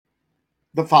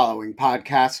The following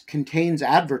podcast contains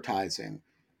advertising.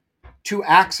 To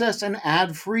access an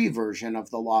ad-free version of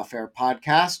the Lawfare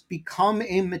podcast, become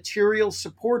a material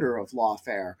supporter of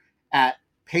Lawfare at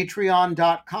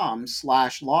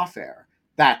patreon.com/lawfare.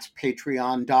 That's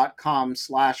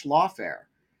patreon.com/lawfare.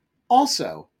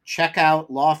 Also, check out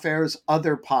Lawfare's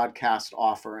other podcast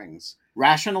offerings: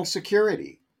 Rational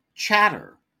Security,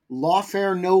 Chatter,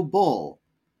 Lawfare No Bull,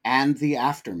 and The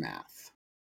Aftermath.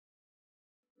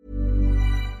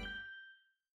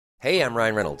 Hey, I'm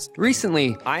Ryan Reynolds.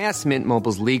 Recently, I asked Mint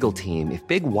Mobile's legal team if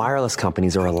big wireless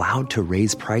companies are allowed to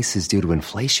raise prices due to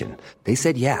inflation. They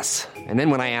said yes. And then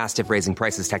when I asked if raising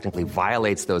prices technically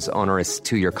violates those onerous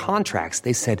two-year contracts,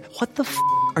 they said, "What the f***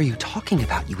 are you talking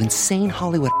about, you insane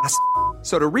Hollywood ass?"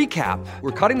 So to recap,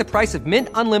 we're cutting the price of Mint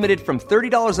Unlimited from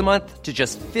 $30 a month to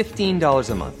just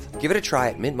 $15 a month. Give it a try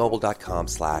at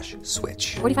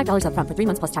mintmobile.com/switch. $45 up front for 3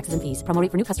 months plus taxes and fees. Promo rate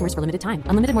for new customers for limited time.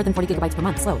 Unlimited more than 40 gigabytes per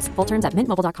month. Slows full terms at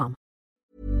mintmobile.com.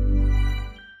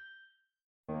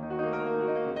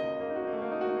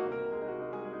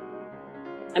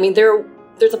 I mean,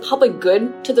 there's a public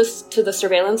good to the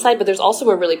surveillance side, but there's also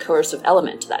a really coercive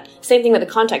element to that. Same thing with the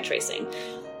contact tracing.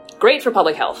 Great for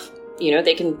public health. You know,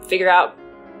 they can figure out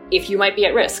if you might be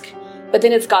at risk. But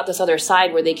then it's got this other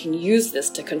side where they can use this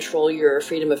to control your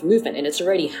freedom of movement, and it's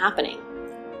already happening.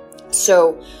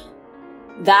 So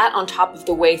that, on top of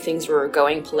the way things were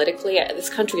going politically, this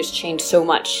country has changed so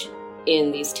much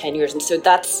in these 10 years. And so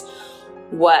that's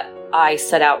what I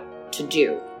set out to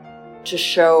do, to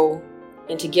show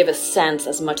and to give a sense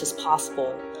as much as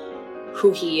possible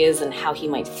who he is and how he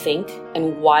might think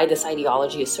and why this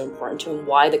ideology is so important to him,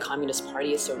 why the Communist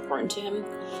Party is so important to him.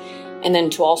 And then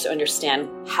to also understand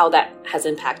how that has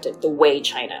impacted the way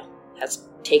China has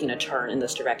taken a turn in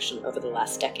this direction over the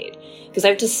last decade. Because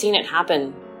I've just seen it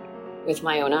happen with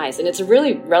my own eyes. And it's a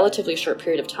really relatively short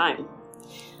period of time.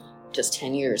 Just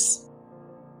 10 years.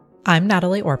 I'm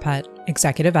Natalie Orpett,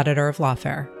 Executive Editor of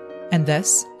Lawfare. And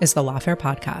this is the Lawfare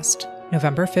Podcast,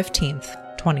 November 15th,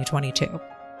 2022.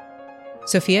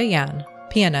 Sophia Yan,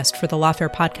 pianist for the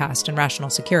Lawfare Podcast and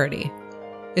Rational Security,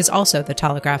 is also the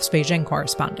Telegraph's Beijing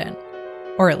correspondent,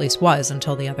 or at least was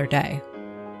until the other day.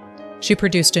 She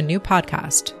produced a new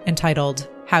podcast entitled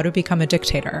How to Become a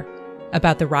Dictator,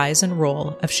 about the rise and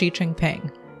rule of Xi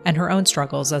Jinping and her own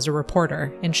struggles as a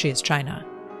reporter in Xi's China.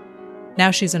 Now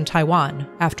she's in Taiwan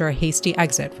after a hasty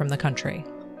exit from the country.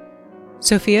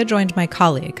 Sophia joined my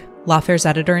colleague, Lawfare's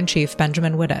editor-in-chief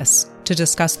Benjamin Wittes, to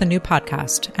discuss the new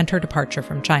podcast and her departure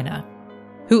from China.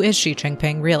 Who is Xi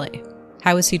Jinping really?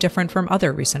 How is he different from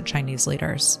other recent Chinese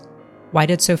leaders? Why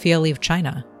did Sophia leave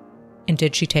China? And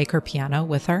did she take her piano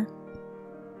with her?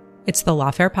 It's the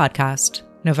Lawfare Podcast,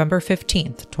 November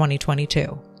 15th,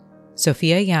 2022.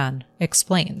 Sophia Yan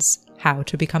explains how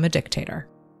to become a dictator.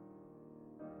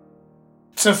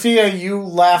 Sophia, you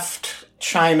left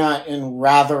China in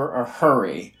rather a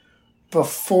hurry.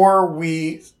 Before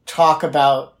we talk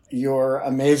about your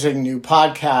amazing new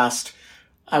podcast,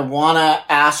 I want to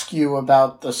ask you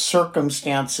about the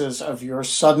circumstances of your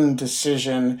sudden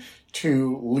decision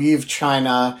to leave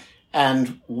China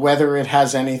and whether it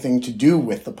has anything to do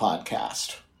with the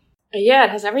podcast. Yeah, it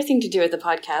has everything to do with the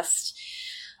podcast.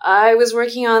 I was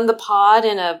working on the pod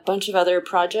and a bunch of other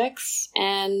projects,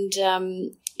 and,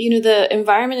 the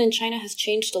environment in China has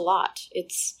changed a lot.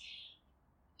 It's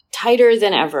tighter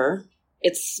than ever.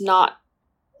 It's not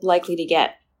likely to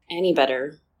get any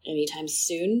better anytime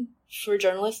soon for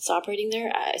journalists operating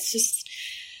there. It's just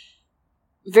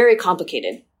very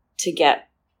complicated to get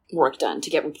work done,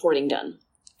 to get reporting done.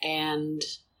 And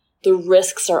the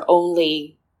risks are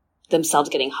only themselves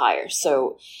getting higher.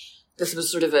 So this was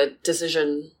sort of a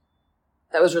decision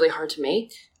that was really hard to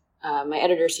make. My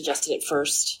editor suggested it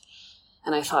first.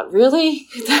 And I thought, really?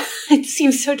 It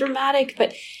seems so dramatic.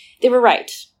 But they were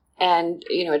right. And,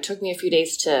 it took me a few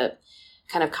days to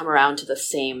kind of come around to the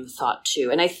same thought too.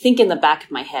 And I think in the back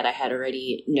of my head, I had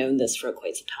already known this for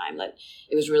quite some time, that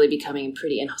it was really becoming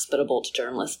pretty inhospitable to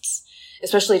journalists,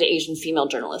 especially to Asian female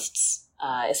journalists,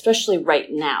 especially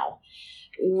right now.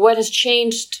 What has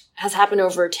changed has happened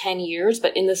over 10 years,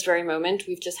 but in this very moment,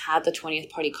 we've just had the 20th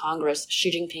Party Congress.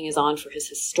 Xi Jinping is on for his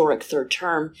historic third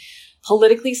term.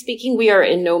 Politically speaking, we are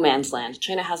in no man's land.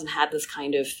 China hasn't had this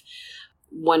kind of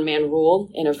one-man rule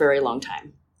in a very long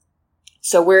time.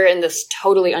 So we're in this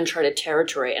totally uncharted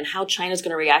territory, and how China's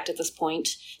going to react at this point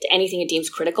to anything it deems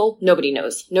critical, nobody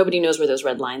knows. Nobody knows where those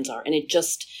red lines are. And it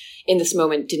just, in this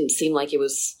moment, didn't seem like it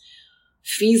was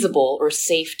feasible or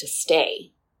safe to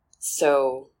stay.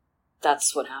 So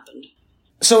that's what happened.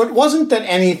 So it wasn't that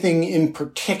anything in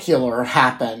particular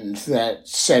happened that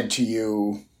said to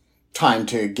you, time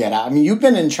to get out. I mean, you've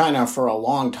been in China for a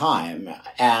long time,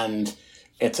 and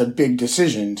it's a big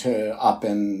decision to up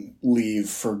and leave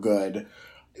for good.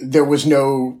 There was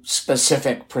no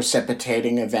specific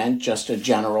precipitating event, just a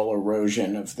general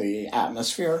erosion of the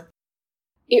atmosphere?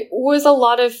 It was a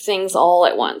lot of things all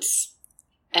at once.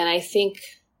 And I think,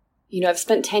 I've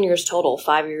spent 10 years total,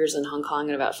 5 years in Hong Kong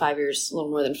and about 5 years, a little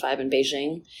more than 5 in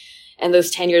Beijing. And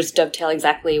those 10 years dovetail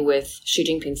exactly with Xi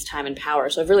Jinping's time in power.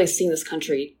 So I've really seen this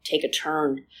country take a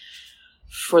turn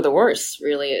for the worse,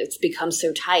 really. It's become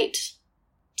so tight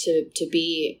to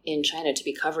be in China, to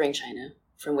be covering China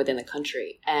from within the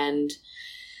country. And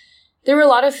there were a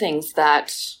lot of things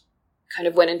that kind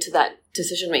of went into that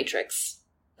decision matrix.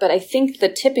 But I think the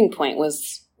tipping point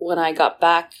was when I got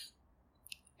back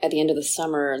at the end of the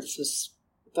summer. This was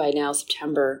by now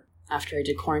September, after I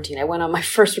did quarantine. I went on my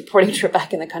first reporting trip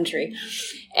back in the country.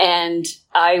 And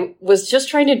I was just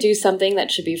trying to do something that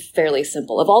should be fairly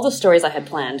simple. Of all the stories I had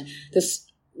planned, this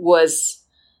was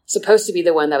supposed to be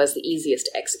the one that was the easiest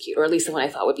to execute, or at least the one I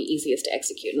thought would be easiest to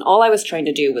execute. And all I was trying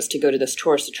to do was to go to this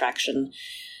tourist attraction,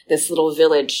 this little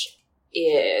village.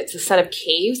 It's a set of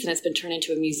caves, and it's been turned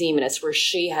into a museum, and it's where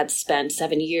Xi had spent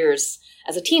 7 years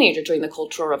as a teenager during the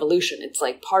Cultural Revolution. It's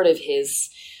like part of his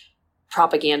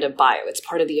propaganda bio. It's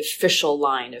part of the official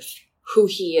line of who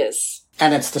he is.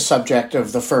 And it's the subject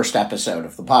of the first episode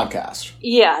of the podcast.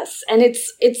 Yes, and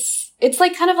it's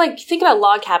like kind of like, think about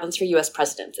log cabins for U.S.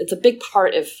 presidents. It's a big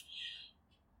part of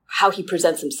how he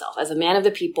presents himself as a man of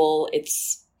the people.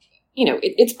 It's,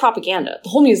 it's propaganda. The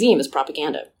whole museum is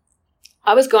propaganda.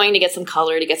 I was going to get some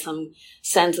color, to get some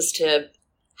sense as to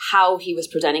how he was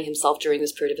presenting himself during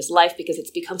this period of his life, because it's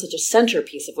become such a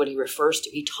centerpiece of what he refers to.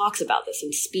 He talks about this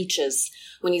in speeches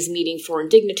when he's meeting foreign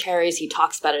dignitaries. He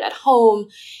talks about it at home.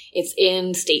 It's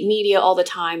in state media all the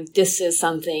time. This is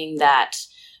something that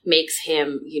makes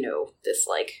him, this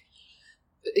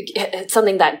it's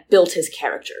something that built his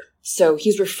character. So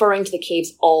he's referring to the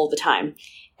caves all the time.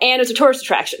 And it's a tourist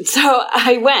attraction. So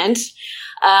I went,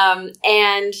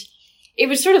 and it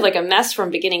was sort of like a mess from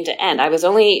beginning to end. I was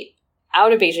only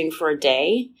out of Beijing for a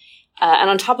day. And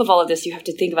on top of all of this, you have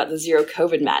to think about the zero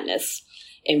COVID madness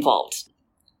involved.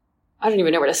 I don't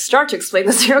even know where to start to explain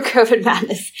the zero COVID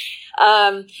madness.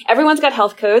 Everyone's got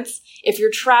health codes. If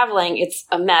you're traveling, it's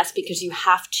a mess because you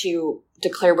have to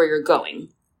declare where you're going,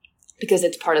 because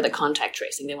it's part of the contact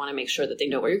tracing. They want to make sure that they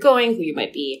know where you're going, who you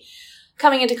might be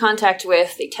coming into contact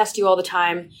with. They test you all the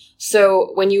time.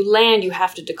 So when you land, you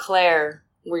have to declare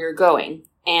where you're going.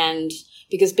 And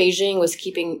because Beijing was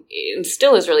keeping, and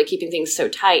still is really keeping things so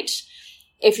tight,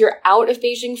 if you're out of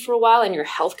Beijing for a while and your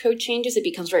health code changes, it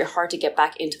becomes very hard to get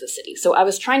back into the city. So I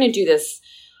was trying to do this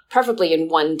preferably in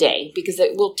one day, because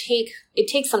it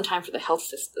takes some time for the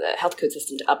health code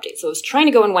system to update. So I was trying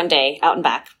to go in one day, out and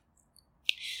back.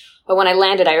 But when I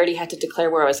landed, I already had to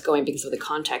declare where I was going because of the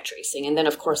contact tracing. And then,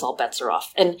 of course, all bets are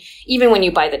off. And even when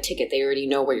you buy the ticket, they already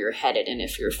know where you're headed. And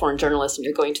if you're a foreign journalist and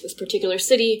you're going to this particular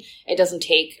city, it doesn't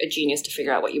take a genius to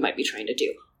figure out what you might be trying to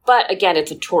do. But again,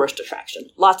 it's a tourist attraction.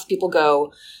 Lots of people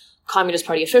go. Communist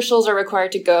Party officials are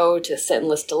required to go to sit and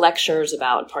listen to lectures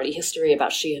about party history,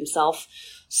 about Xi himself.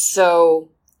 So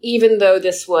even though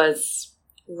this was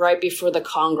right before the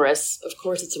Congress, of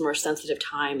course, it's a more sensitive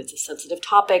time. It's a sensitive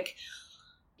topic.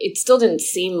 It still didn't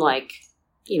seem like,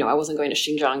 I wasn't going to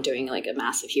Xinjiang doing like a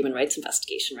massive human rights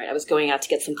investigation, right? I was going out to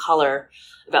get some color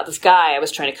about this guy I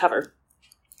was trying to cover.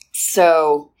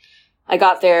 So I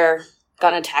got there,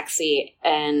 got in a taxi,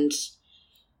 and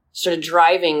started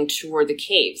driving toward the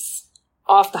caves.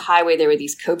 Off the highway, there were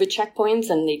these COVID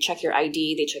checkpoints, and they check your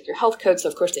ID, they check your health code. So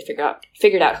of course they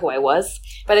figured out who I was.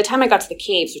 By the time I got to the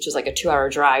caves, which was like a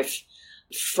 2-hour drive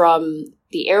from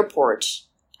the airport,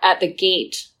 at the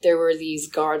gate, there were these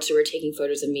guards who were taking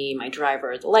photos of me, my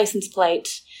driver, the license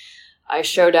plate. I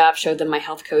showed up, showed them my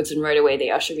health codes, and right away they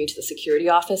ushered me to the security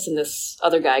office, and this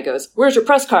other guy goes, "Where's your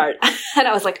press card?" And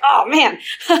I was like, oh man,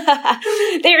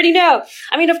 they already know.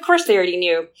 I mean, of course they already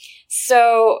knew.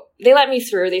 So they let me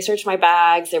through. They searched my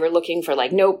bags. They were looking for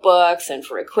like notebooks and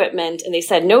for equipment, and they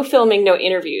said, no filming, no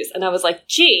interviews. And I was like,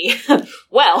 gee,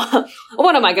 well,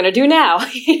 what am I going to do now?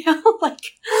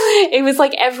 It was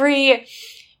like everything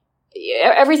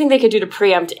they could do to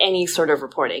preempt any sort of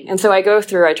reporting. And so I try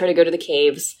to go to the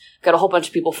caves, got a whole bunch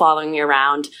of people following me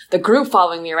around. The group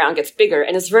following me around gets bigger,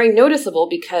 and it's very noticeable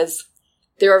because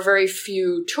there are very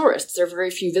few tourists. There are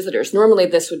very few visitors. Normally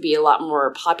this would be a lot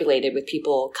more populated with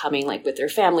people coming like with their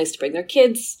families to bring their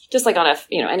kids, just like on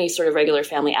any sort of regular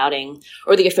family outing,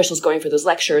 or the officials going for those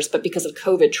lectures. But because of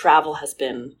COVID, travel has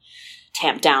been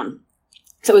tamped down.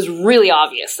 So it was really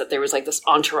obvious that there was like this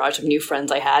entourage of new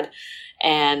friends I had.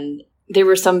 And there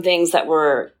were some things that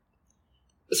were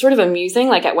sort of amusing.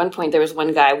 Like at one point there was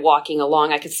one guy walking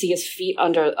along. I could see his feet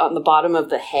on the bottom of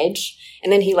the hedge.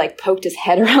 And then he like poked his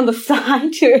head around the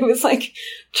side too. It was like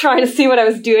trying to see what I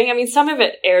was doing. I mean, some of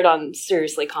it aired on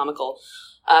seriously comical.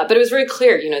 But it was very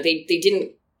clear, they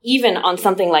didn't, even on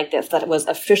something like this, that it was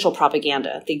official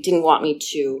propaganda, they didn't want me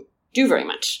to do very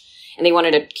much. And they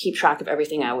wanted to keep track of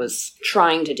everything I was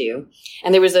trying to do.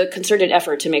 And there was a concerted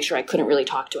effort to make sure I couldn't really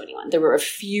talk to anyone. There were a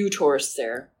few tourists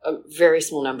there, a very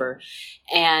small number.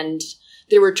 And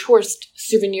there were tourist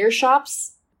souvenir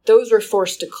shops. Those were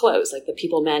forced to close, like the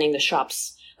people manning the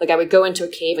shops. Like I would go into a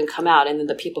cave and come out, and then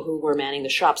the people who were manning the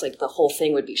shops, like the whole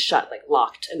thing would be shut, like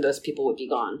locked, and those people would be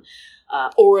gone.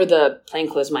 Or the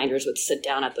plainclothes minders would sit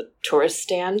down at the tourist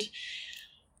stand.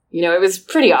 It was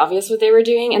pretty obvious what they were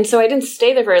doing. And so I didn't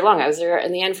stay there very long. I was there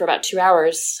in the end for about 2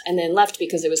 hours and then left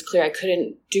because it was clear I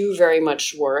couldn't do very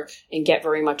much work and get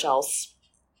very much else.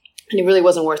 And it really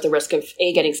wasn't worth the risk of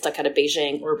getting stuck out of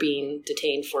Beijing or being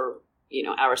detained for,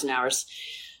 hours and hours.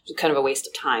 It was kind of a waste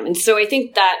of time. And so I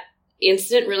think that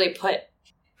incident really put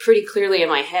pretty clearly in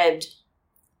my head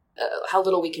how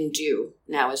little we can do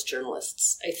now as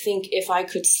journalists. I think if I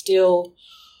could still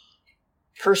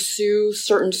pursue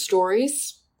certain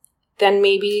stories, then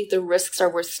maybe the risks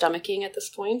are worth stomaching at this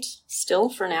point, still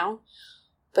for now.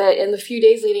 But in the few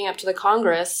days leading up to the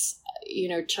Congress,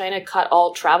 China cut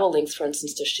all travel links, for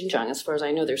instance, to Xinjiang. As far as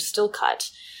I know, they're still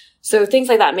cut. So things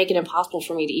like that make it impossible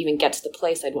for me to even get to the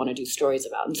place I'd want to do stories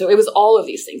about. And so it was all of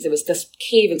these things. It was this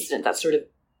cave incident that sort of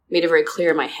made it very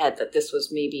clear in my head that this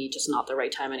was maybe just not the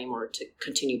right time anymore to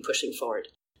continue pushing forward.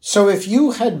 So if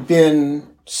you had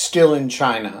been still in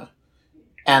China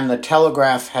and the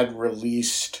Telegraph had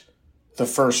released the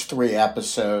first 3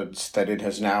 episodes that it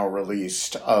has now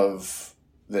released of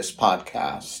this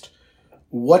podcast,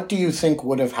 what do you think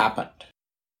would have happened?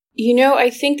 I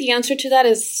think the answer to that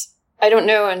is, I don't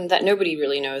know, and that nobody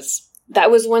really knows.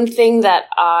 That was one thing that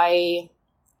I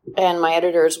and my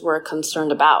editors were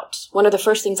concerned about. One of the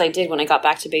first things I did when I got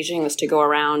back to Beijing was to go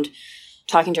around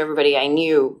talking to everybody I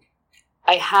knew.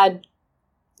 I had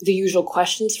the usual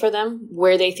questions for them,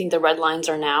 where they think the red lines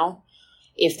are now,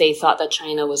 if they thought that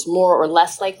China was more or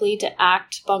less likely to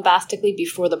act bombastically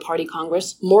before the Party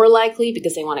Congress, more likely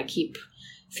because they want to keep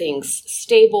things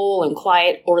stable and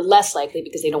quiet, or less likely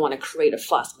because they don't want to create a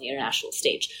fuss on the international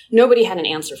stage. Nobody had an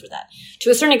answer for that.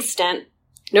 To a certain extent,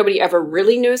 nobody ever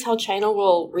really knows how China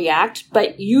will react,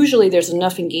 but usually there's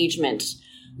enough engagement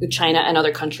with China and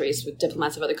other countries, with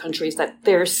diplomats of other countries, that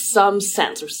there's some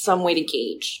sense or some way to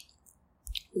gauge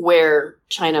where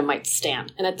China might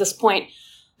stand. And at this point,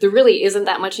 there really isn't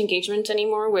that much engagement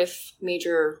anymore with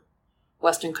major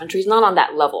Western countries, not on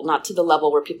that level, not to the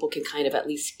level where people can kind of at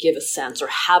least give a sense or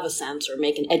have a sense or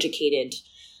make an educated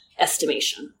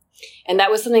estimation. And that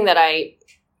was something that I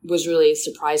was really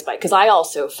surprised by, because I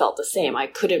also felt the same. I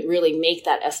couldn't really make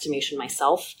that estimation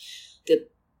myself. The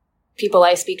people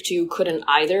I speak to couldn't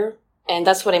either. And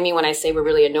that's what I mean when I say we're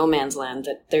really a no man's land,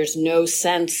 that there's no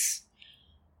sense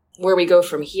where we go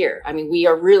from here. I mean, we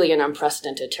are really in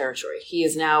unprecedented territory. He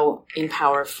is now in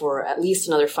power for at least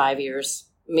another 5 years,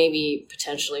 maybe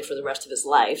potentially for the rest of his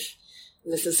life.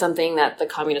 This is something that the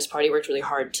Communist Party worked really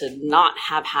hard to not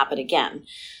have happen again.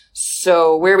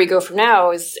 So where we go from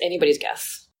now is anybody's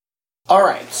guess. All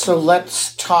right, so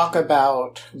let's talk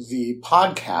about the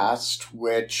podcast,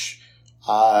 which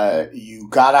you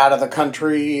got out of the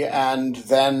country and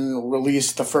then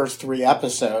released the first 3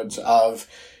 episodes of.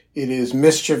 It is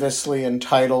mischievously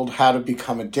entitled How to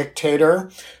Become a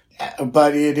Dictator,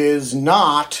 but it is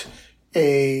not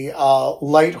a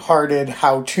lighthearted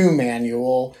how-to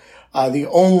manual. The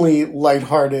only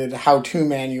lighthearted how-to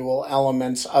manual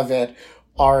elements of it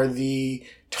are the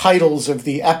titles of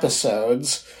the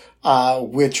episodes,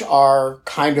 which are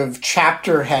kind of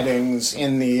chapter headings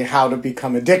in the How to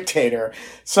Become a Dictator.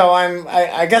 So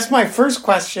I guess my first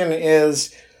question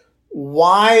is,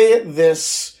 why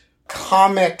this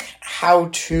comic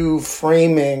how-to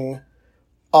framing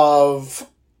of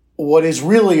what is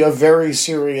really a very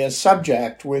serious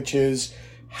subject, which is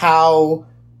how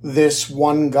this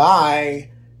one guy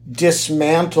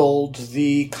dismantled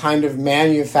the kind of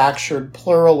manufactured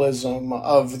pluralism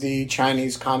of the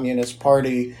Chinese Communist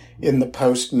Party in the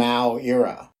post-Mao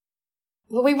era?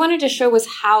 What we wanted to show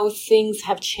was how things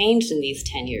have changed in these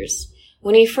 10 years.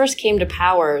 When he first came to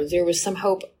power, there was some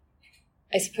hope,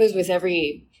 I suppose, with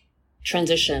every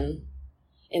transition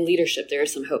in leadership, there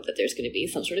is some hope that there's going to be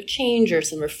some sort of change or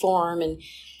some reform. And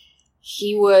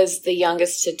he was the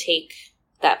youngest to take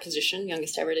that position,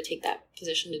 youngest ever to take that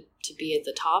position to be at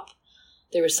the top.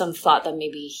 There was some thought that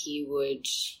maybe he would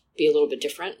be a little bit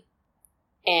different.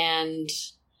 And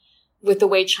with the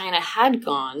way China had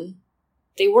gone,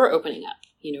 they were opening up.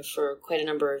 For quite a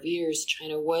number of years,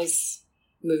 China was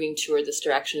moving toward this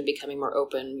direction of becoming more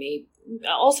open, maybe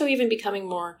also even becoming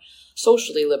more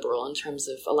socially liberal in terms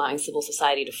of allowing civil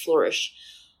society to flourish.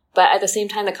 But at the same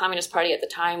time, the Communist Party at the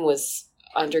time was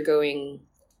undergoing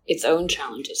its own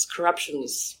challenges. The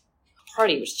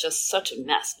party was just such a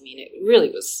mess. I mean, it really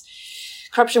was,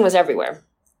 corruption was everywhere.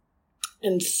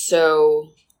 And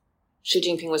so Xi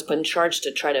Jinping was put in charge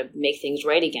to try to make things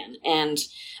right again. And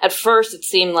at first, it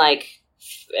seemed like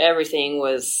everything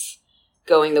was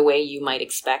going the way you might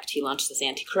expect. He launched this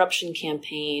anti-corruption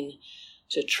campaign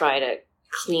to try to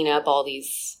clean up all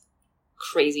these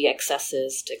crazy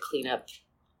excesses, to clean up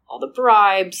all the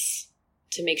bribes,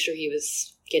 to make sure he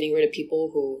was getting rid of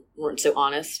people who weren't so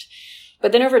honest.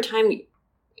 But then over time,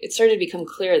 it started to become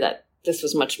clear that this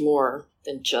was much more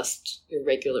than just a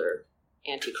regular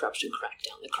anti-corruption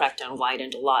crackdown. The crackdown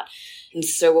widened a lot. And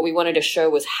so what we wanted to show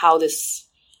was how this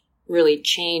really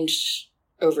changed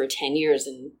over 10 years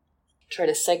and try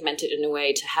to segment it in a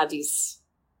way to have these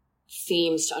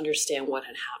themes to understand what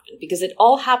had happened. Because it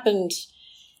all happened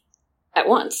at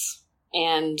once.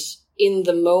 And in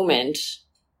the moment,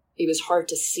 it was hard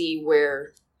to see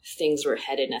where things were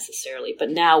headed necessarily.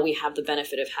 But now we have the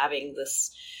benefit of having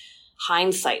this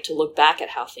hindsight to look back at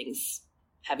how things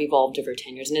have evolved over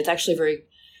 10 years. And it's actually very,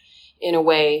 in a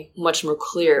way, much more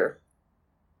clear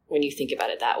when you think about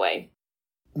it that way.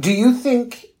 Do you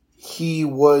think he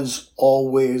was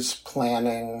always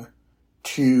planning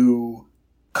to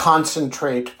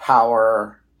concentrate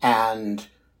power and,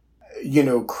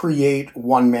 create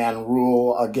one-man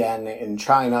rule again in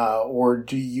China? Or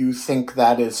do you think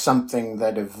that is something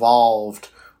that evolved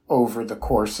over the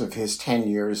course of his 10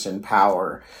 years in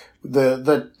power?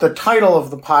 The title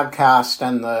of the podcast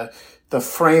and the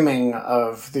framing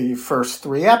of the first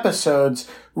 3 episodes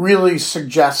really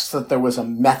suggests that there was a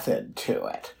method to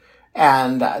it.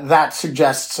 And that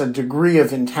suggests a degree of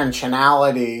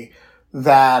intentionality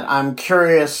that I'm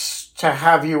curious to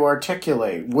have you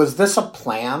articulate. Was this a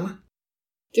plan?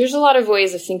 There's a lot of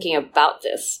ways of thinking about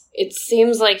this. It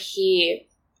seems like he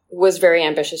was very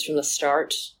ambitious from the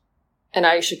start. And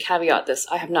I should caveat this.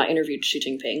 I have not interviewed Xi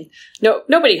Jinping. No,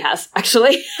 nobody has,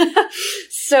 actually.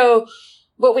 So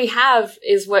what we have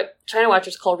is what China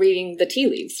Watchers call reading the tea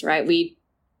leaves, right? We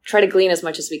try to glean as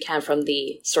much as we can from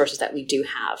the sources that we do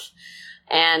have.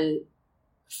 And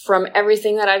from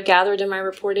everything that I've gathered in my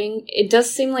reporting, it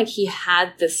does seem like he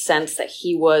had this sense that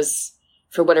he was,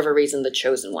 for whatever reason, the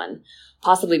chosen one.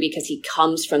 Possibly because he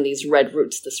comes from these red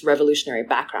roots, this revolutionary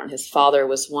background. His father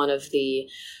was one of the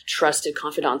trusted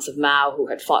confidants of Mao who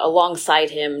had fought alongside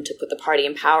him to put the party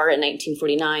in power in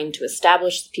 1949 to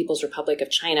establish the People's Republic of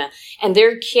China. And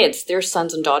their kids, their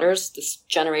sons and daughters, this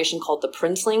generation called the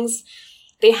princelings,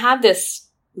 they have this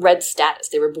red status.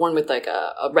 They were born with like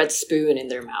a red spoon in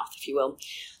their mouth, if you will.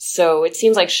 So it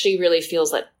seems like Xi really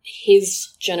feels that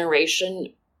his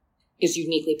generation is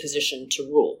uniquely positioned to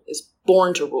rule, is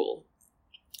born to rule.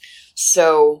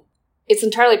 So it's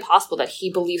entirely possible that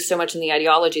he believes so much in the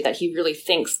ideology that he really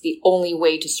thinks the only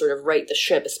way to sort of right the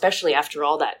ship, especially after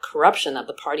all that corruption that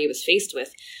the party was faced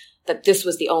with, that this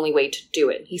was the only way to do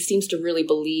it. He seems to really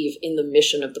believe in the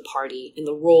mission of the party, in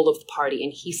the role of the party,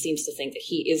 and he seems to think that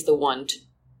he is the one to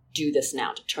do this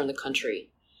now, to turn the country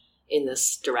in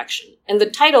this direction. And the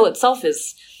title itself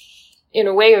is, in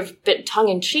a way, a bit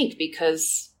tongue-in-cheek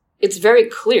because it's very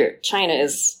clear China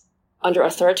is under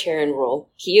authoritarian rule.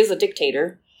 He is a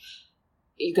dictator.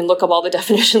 You can look up all the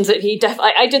definitions that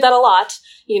I did that a lot.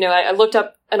 I looked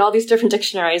up in all these different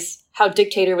dictionaries how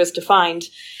dictator was defined,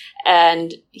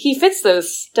 and he fits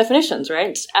those definitions,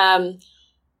 right?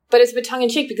 But it's a bit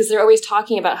tongue-in-cheek because they're always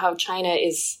talking about how China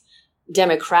is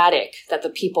democratic, that the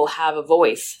people have a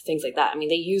voice, things like that. I mean,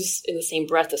 they use in the same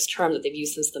breath this term that they've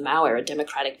used since the Mao era,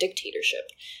 democratic dictatorship.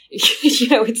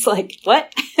 It's like,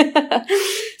 what?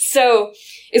 So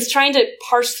it's trying to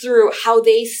parse through how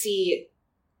they see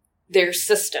their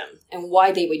system and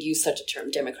why they would use such a term,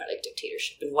 democratic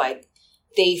dictatorship, and why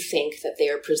they think that they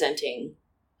are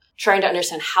trying to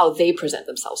understand how they present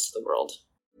themselves to the world.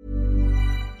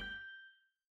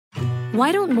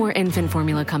 Why don't more infant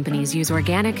formula companies use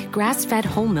organic, grass-fed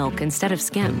whole milk instead of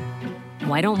skim?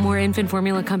 Why don't more infant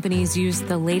formula companies use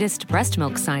the latest breast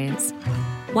milk science?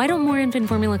 Why don't more infant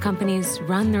formula companies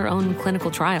run their own clinical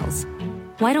trials?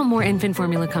 Why don't more infant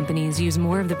formula companies use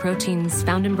more of the proteins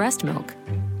found in breast milk?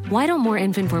 Why don't more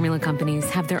infant formula companies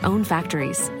have their own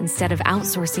factories instead of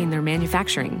outsourcing their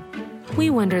manufacturing? We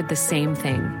wondered the same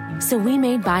thing. So we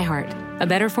made ByHeart, a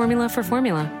better formula for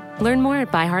formula. Learn more at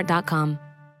byheart.com.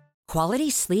 Quality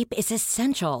sleep is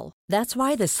essential. That's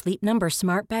why the Sleep Number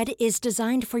Smart Bed is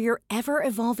designed for your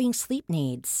ever-evolving sleep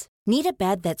needs. Need a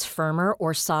bed that's firmer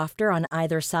or softer on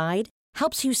either side?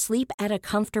 Helps you sleep at a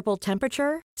comfortable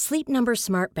temperature? Sleep Number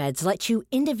Smart Beds let you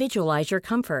individualize your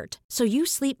comfort so you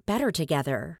sleep better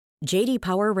together. J.D.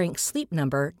 Power ranks Sleep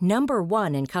Number number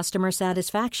 1 in customer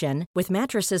satisfaction with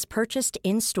mattresses purchased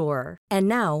in-store. And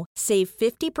now, save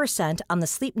 50% on the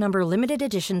Sleep Number Limited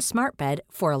Edition Smart Bed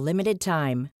for a limited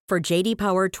time. For J.D.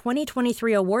 Power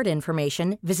 2023 award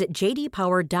information, visit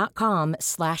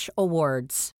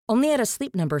jdpower.com/awards. Only at a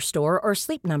Sleep Number store or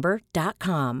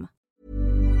sleepnumber.com.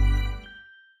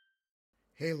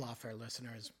 Hey, Lawfare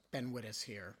listeners, Ben Wittes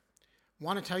here.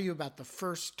 Want to tell you about the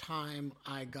first time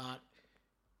I got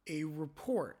a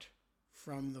report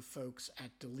from the folks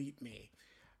at Delete Me.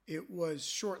 It was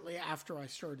shortly after I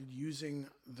started using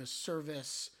the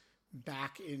service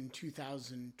back in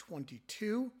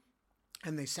 2022,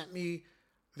 and they sent me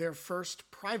their first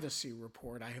privacy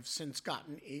report. I have since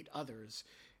gotten 8 others,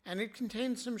 and it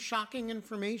contained some shocking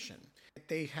information.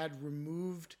 They had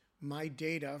removed my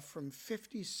data from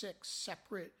 56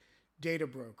 separate data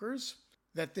brokers,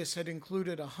 that this had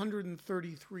included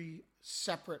 133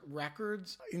 separate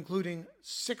records, including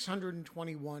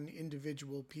 621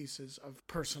 individual pieces of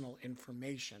personal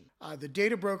information. The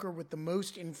data broker with the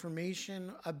most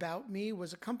information about me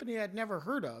was a company I'd never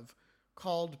heard of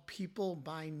called People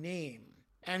by Name.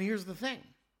 And here's the thing.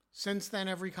 Since then,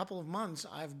 every couple of months,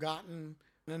 I've gotten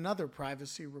another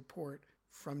privacy report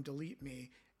from Delete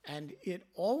Me, and it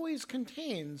always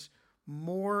contains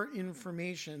more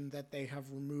information that they have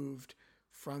removed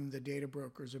from the data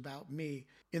brokers about me.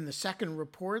 In the second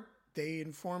report, they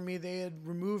informed me they had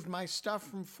removed my stuff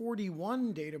from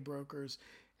 41 data brokers,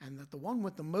 and that the one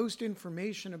with the most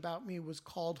information about me was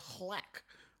called HLEC.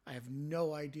 I have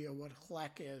no idea what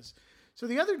HLEC is. So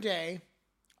the other day,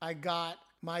 I got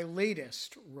my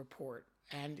latest report,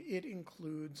 and it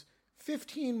includes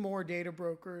 15 more data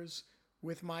brokers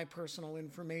with my personal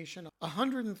information,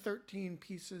 113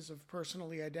 pieces of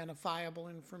personally identifiable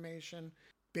information.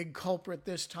 Big culprit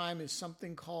this time is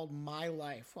something called My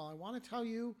Life. Well, I want to tell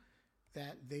you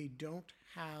that they don't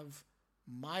have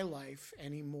my life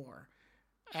anymore.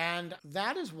 And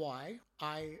that is why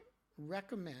I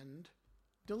recommend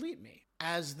Delete Me.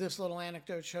 As this little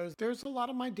anecdote shows, there's a lot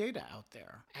of my data out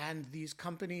there, and these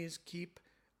companies keep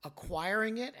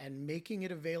acquiring it and making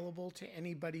it available to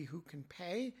anybody who can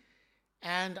pay.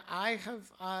 And I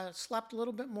have slept a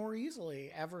little bit more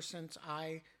easily ever since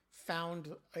I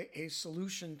found a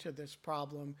solution to this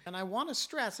problem. And I want to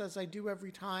stress, as I do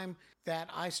every time, that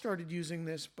I started using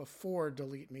this before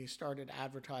Delete Me started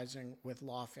advertising with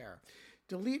Lawfare.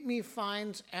 Delete Me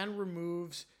finds and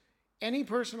removes any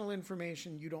personal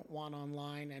information you don't want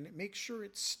online, and it makes sure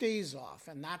it stays off.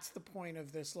 And that's the point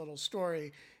of this little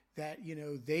story, that,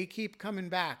 they keep coming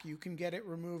back. You can get it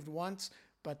removed once,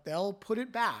 but they'll put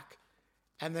it back.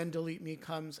 And then Delete Me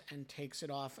comes and takes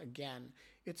it off again.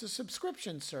 It's a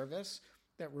subscription service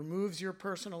that removes your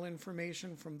personal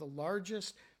information from the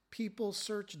largest people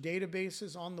search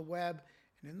databases on the web,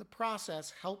 and in the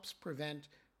process helps prevent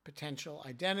potential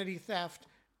identity theft,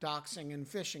 doxing, and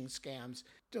phishing scams.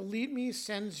 Delete Me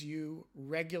sends you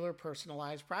regular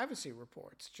personalized privacy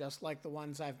reports, just like the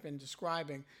ones I've been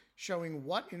describing, showing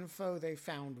what info they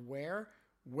found where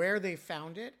they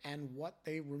found it, and what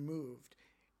they removed.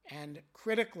 And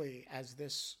critically, as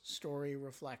this story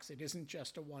reflects, it isn't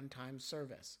just a one-time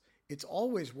service. It's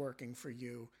always working for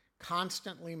you,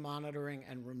 constantly monitoring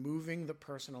and removing the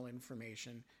personal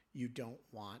information you don't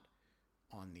want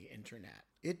on the internet.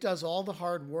 It does all the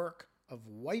hard work of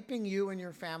wiping you and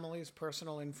your family's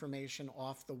personal information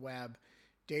off the web.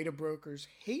 Data brokers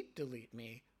hate Delete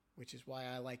Me, which is why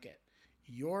I like it.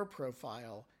 Your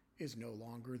profile is no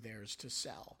longer theirs to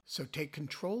sell. So take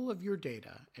control of your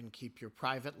data and keep your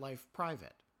private life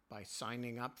private by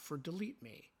signing up for Delete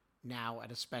Me, now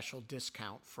at a special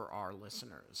discount for our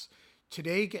listeners.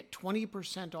 Today, get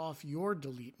 20% off your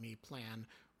Delete Me plan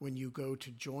when you go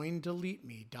to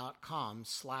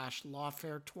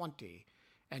joindeleteme.com/lawfare20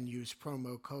 and use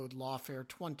promo code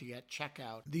lawfare20 at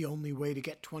checkout. The only way to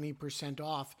get 20%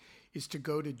 off is to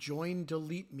go to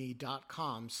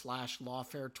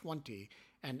joindeleteme.com/lawfare20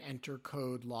 and enter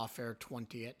code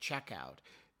lawfare20 at checkout.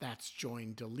 That's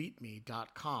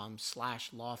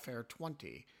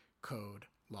joindeleteme.com/lawfare20, code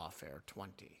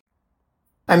lawfare20.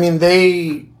 I mean,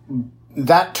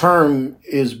 that term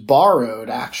is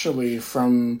borrowed actually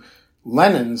from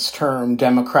Lenin's term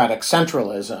democratic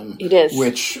centralism. It is.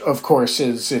 Which, of course,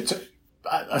 it's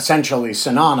essentially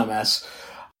synonymous.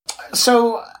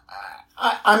 So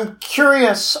I'm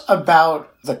curious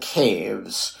about the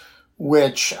caves,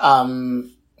 which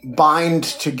bind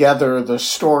together the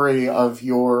story of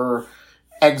your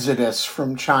exodus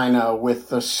from China with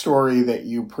the story that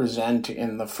you present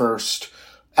in the first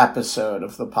episode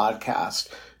of the podcast.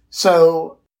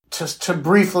 So to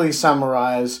briefly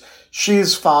summarize,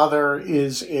 Xi's father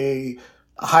is a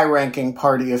high-ranking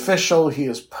party official. He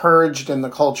is purged in the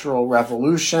Cultural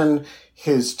Revolution.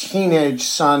 His teenage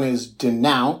son is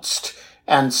denounced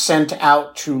and sent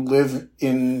out to live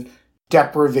in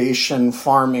deprivation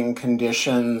farming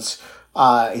conditions.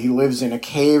 He lives in a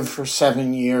cave for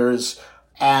 7 years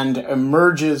and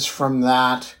emerges from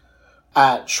that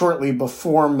shortly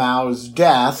before Mao's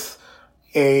death,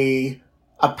 a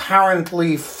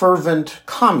apparently fervent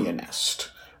communist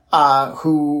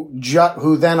who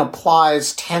then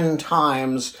applies 10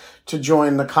 times to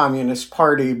join the Communist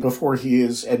Party before he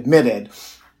is admitted.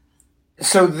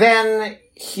 So then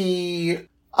he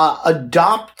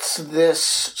adopts this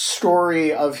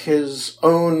story of his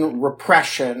own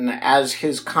repression as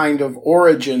his kind of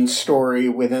origin story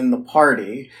within the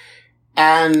party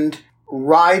and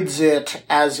rides it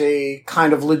as a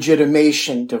kind of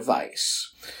legitimation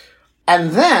device.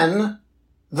 And then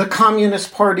the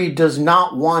Communist Party does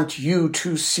not want you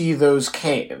to see those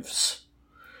caves.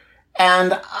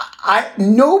 And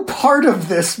no part of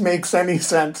this makes any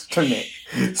sense to me.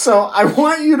 So I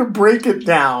want you to break it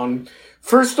down.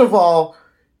 First of all,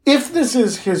 if this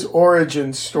is his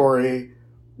origin story,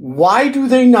 why do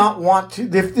they not want to,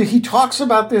 if he talks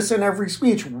about this in every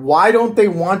speech, why don't they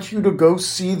want you to go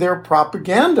see their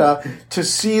propaganda to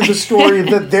see the story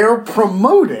that they're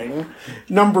promoting,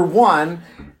 number one?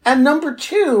 And number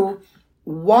two,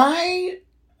 why,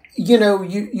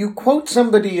 you quote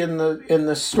somebody in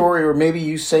the story, or maybe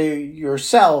you say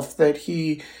yourself that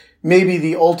he may be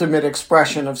the ultimate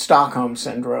expression of Stockholm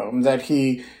Syndrome, that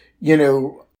he,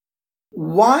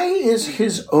 why is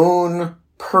his own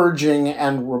purging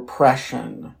and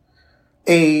repression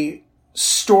a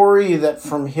story that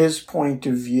from his point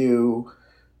of view,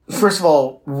 first of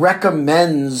all,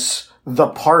 recommends the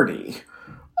party,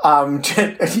 and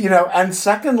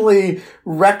secondly,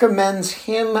 recommends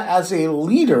him as a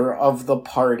leader of the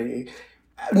party?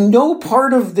 No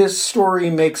part of this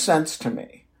story makes sense to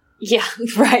me. Yeah,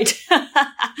 right.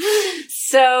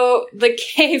 So the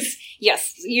case,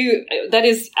 yes, that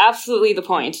is absolutely the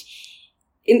point.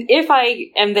 If I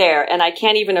am there and I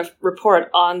can't even report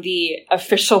on the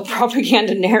official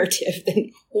propaganda narrative,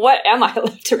 then what am I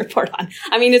left to report on?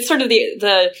 I mean, it's sort of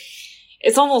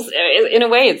it's almost, in a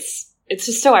way, it's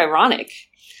just so ironic.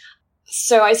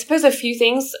 So I suppose a few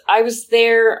things. I was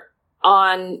there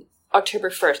on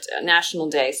October 1st, National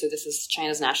Day. So this is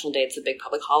China's National Day. It's a big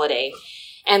public holiday.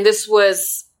 And this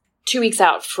was 2 weeks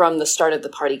out from the start of the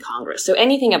party congress. So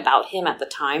anything about him at the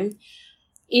time,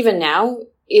 even now,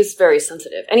 is very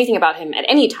sensitive. Anything about him at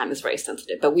any time is very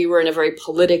sensitive, but we were in a very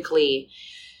politically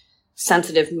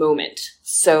sensitive moment.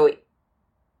 So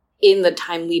in the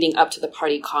time leading up to the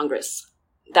party congress,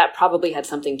 that probably had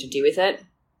something to do with it.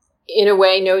 In a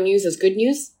way, no news is good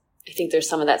news. I think there's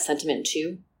some of that sentiment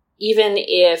too. Even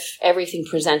if everything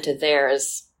presented there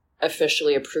is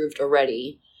officially approved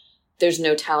already, there's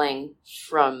no telling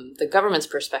from the government's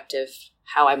perspective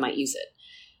how I might use it.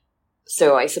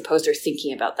 So I suppose they're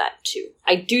thinking about that too.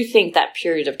 I do think that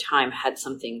period of time had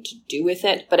something to do with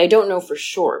it, but I don't know for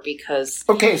sure because...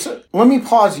 Okay, so let me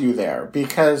pause you there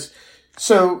because,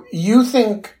 so you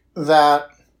think that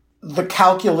the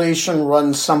calculation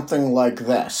runs something like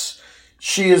this.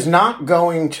 She is not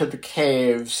going to the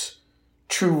caves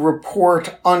to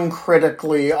report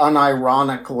uncritically,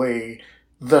 unironically,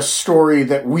 the story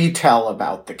that we tell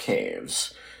about the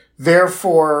caves.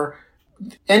 Therefore,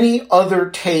 any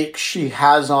other take she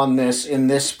has on this in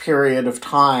this period of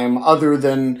time, other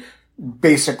than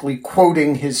basically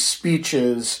quoting his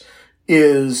speeches,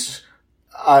 is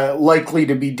likely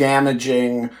to be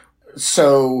damaging.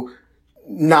 So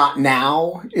not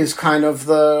now is kind of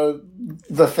the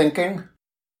thinking.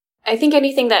 I think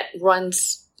anything that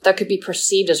could be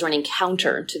perceived as running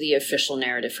counter to the official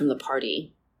narrative from the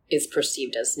party is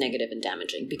perceived as negative and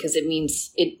damaging because it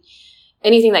means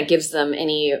anything that gives them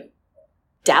any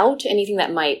doubt, anything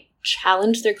that might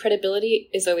challenge their credibility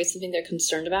is always something they're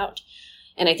concerned about.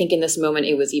 And I think in this moment,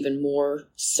 it was even more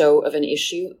so of an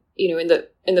issue. In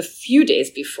the few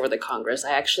days before the Congress,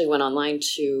 I actually went online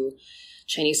to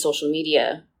Chinese social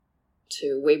media,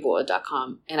 to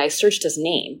Weibo.com, and I searched his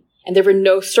name, and there were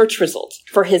no search results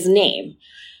for his name.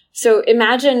 So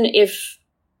imagine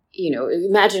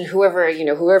whoever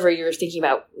you're thinking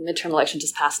about midterm elections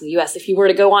just passed in the US, if you were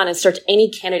to go on and search any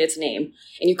candidate's name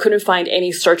and you couldn't find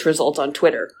any search results on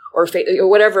Twitter or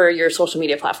whatever your social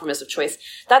media platform is of choice,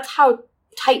 that's how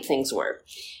tight things were.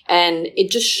 And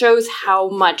it just shows how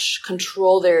much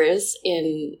control there is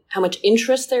how much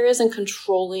interest there is in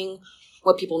controlling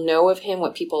what people know of him,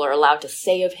 what people are allowed to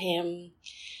say of him.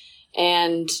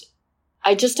 And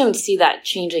I just don't see that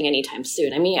changing anytime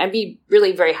soon. I mean, I'd be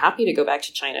really very happy to go back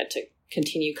to China to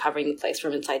continue covering the place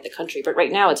from inside the country. But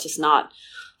right now, it's just not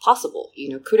possible.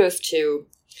 Kudos to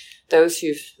those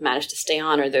who've managed to stay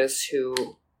on, or those who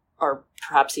are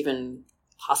perhaps even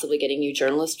possibly getting new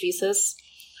journalist visas.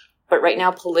 But right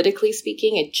now, politically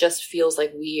speaking, it just feels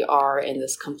like we are in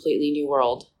this completely new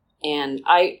world. And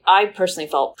I personally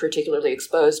felt particularly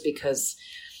exposed because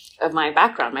of my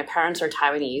background. My parents are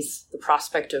Taiwanese. The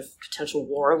prospect of potential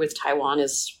war with Taiwan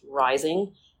is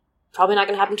rising. Probably not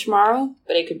going to happen tomorrow,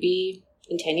 but it could be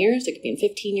in 10 years. It could be in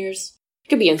 15 years. It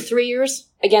could be in 3 years.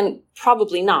 Again,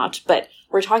 probably not, but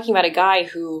we're talking about a guy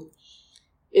who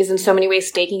is in so many ways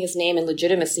staking his name and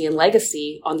legitimacy and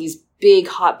legacy on these big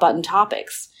hot button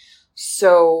topics.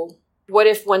 So what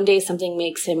if one day something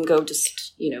makes him go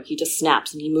he just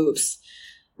snaps and he moves,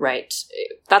 right?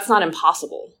 That's not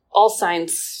impossible. All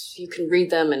signs, you can read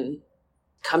them and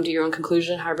come to your own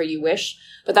conclusion however you wish,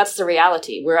 but that's the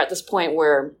reality. We're at this point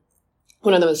where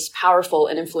one of the most powerful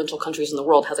and influential countries in the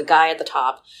world has a guy at the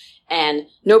top, and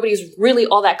nobody's really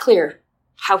all that clear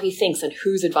how he thinks and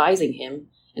who's advising him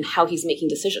and how he's making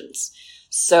decisions.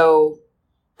 So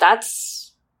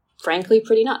that's frankly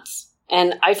pretty nuts.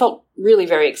 And I felt really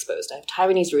very exposed. I have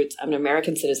Taiwanese roots. I'm an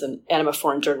American citizen, and I'm a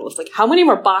foreign journalist. Like, how many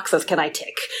more boxes can I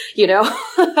tick? I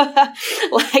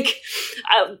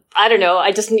don't know.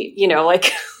 I just need,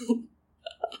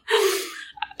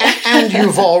 And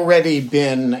you've already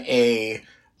been a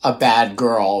bad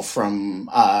girl from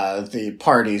the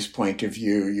party's point of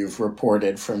view. You've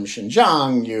reported from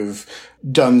Xinjiang. You've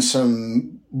done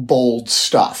some bold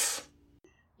stuff.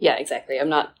 Yeah, exactly. I'm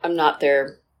not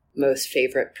their most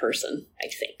favorite person, I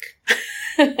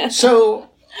think. So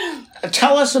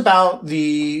tell us about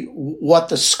what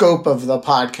the scope of the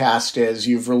podcast is.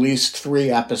 You've released 3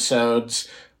 episodes.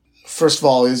 First of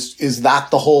all, is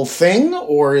that the whole thing,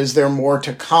 or is there more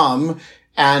to come?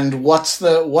 And what's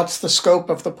the scope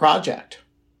of the project?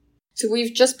 So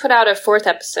we've just put out a 4th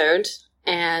episode,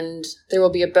 and there will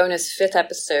be a bonus 5th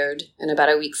episode in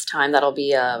about a week's time. That'll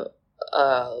be a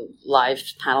live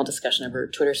panel discussion over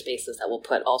Twitter Spaces that we'll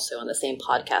put also on the same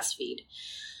podcast feed.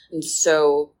 And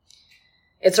so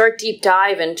it's our deep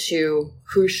dive into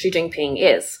who Xi Jinping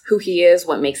is, who he is,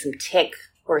 what makes him tick,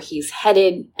 where he's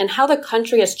headed, and how the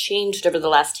country has changed over the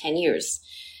last 10 years.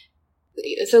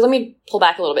 So let me pull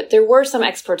back a little bit. There were some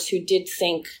experts who did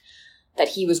think that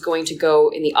he was going to go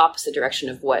in the opposite direction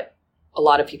of what a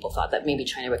lot of people thought, that maybe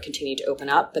China would continue to open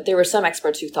up. But there were some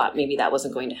experts who thought maybe that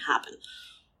wasn't going to happen.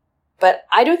 But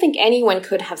I don't think anyone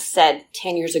could have said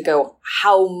 10 years ago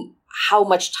how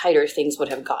much tighter things would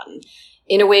have gotten.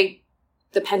 In a way,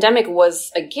 the pandemic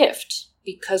was a gift,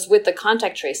 because with the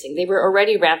contact tracing, they were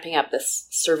already ramping up this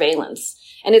surveillance.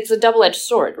 And it's a double-edged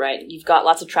sword, right? You've got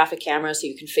lots of traffic cameras, so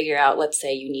you can figure out, let's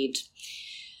say you need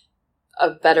a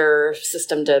better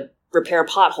system to repair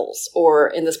potholes, or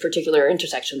in this particular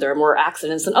intersection, there are more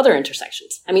accidents than other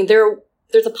intersections. I mean,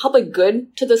 there's a public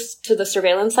good to the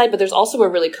surveillance side, but there's also a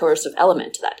really coercive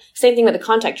element to that. Same thing with the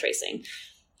contact tracing.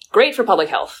 Great for public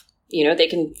health. They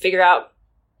can figure out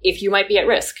if you might be at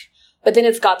risk. But then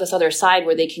it's got this other side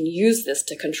where they can use this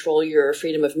to control your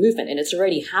freedom of movement, and it's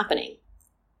already happening.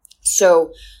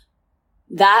 So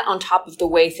that, on top of the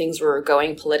way things were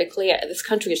going politically, this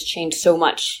country has changed so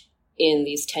much in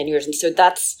these 10 years. And so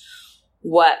that's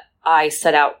what I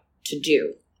set out to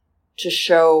do, to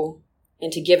show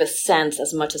and to give a sense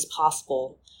as much as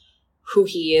possible who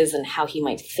he is and how he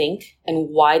might think, and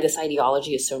why this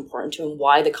ideology is so important to him,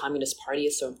 why the Communist Party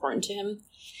is so important to him.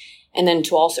 And then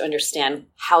to also understand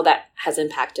how that has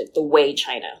impacted the way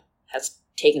China has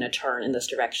taken a turn in this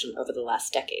direction over the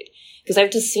last decade. Because I've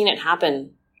just seen it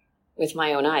happen with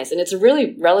my own eyes. And it's a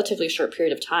really relatively short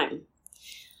period of time,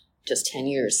 just 10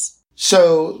 years.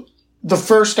 So the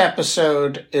first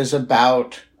episode is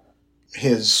about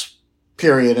his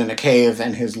period in a cave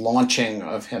and his launching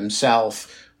of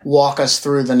himself. Walk us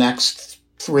through the next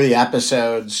 3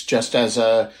 episodes, just as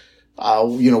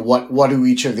what do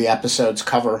each of the episodes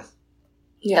cover?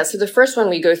 Yeah, so the first one,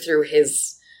 we go through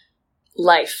his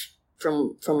life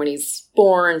from when he's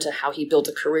born to how he built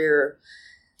a career,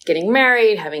 getting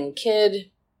married, having a kid,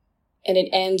 and it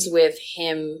ends with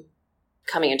him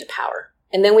coming into power.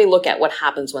 And then we look at what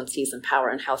happens once he's in power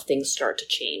and how things start to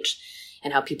change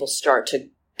and how people start to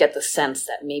get the sense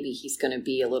that maybe he's going to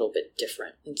be a little bit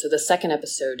different. And so the second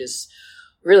episode is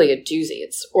really a doozy.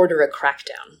 It's Order a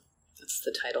Crackdown. That's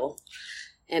the title.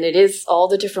 And it is all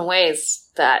the different ways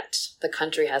that the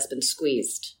country has been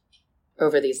squeezed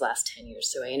over these last 10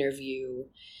 years. So I interview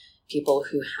people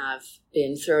who have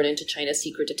been thrown into China's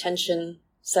secret detention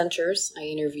centers. I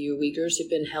interview Uyghurs who've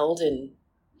been held in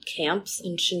camps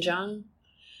in Xinjiang.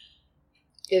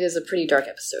 It is a pretty dark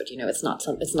episode. It's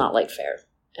not like fair.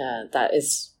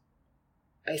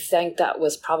 I think that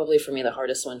was probably for me the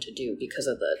hardest one to do because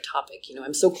of the topic.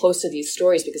 I'm so close to these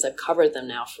stories because I've covered them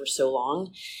now for so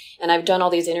long, and I've done all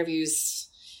these interviews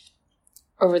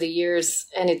over the years,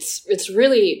 and it's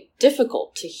really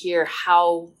difficult to hear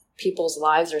how people's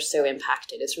lives are so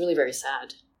impacted. It's really very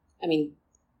sad. I mean,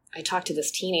 I talked to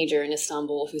this teenager in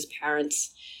Istanbul whose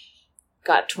parents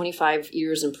got 25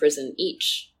 years in prison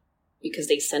each because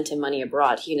they sent him money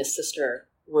abroad. He and his sister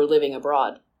were living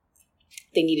abroad.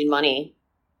 They needed money,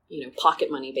 pocket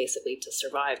money basically to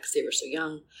survive because they were so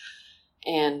young.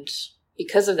 And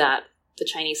because of that, the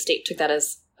Chinese state took that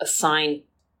as a sign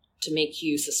to make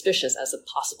you suspicious as a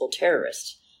possible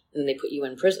terrorist. And then they put you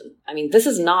in prison. I mean, this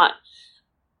is not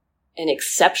an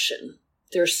exception.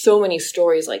 There are so many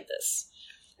stories like this.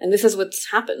 And this is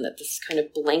what's happened, that this kind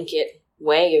of blanket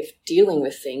way of dealing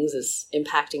with things is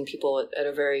impacting people at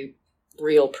a very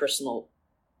real, personal,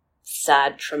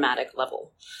 sad, traumatic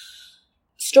level.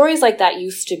 Stories like that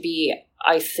used to be,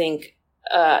 I think,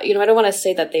 I don't want to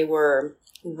say that they were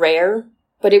rare,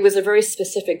 but it was a very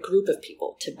specific group of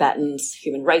people, Tibetans,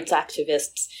 human rights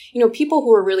activists, people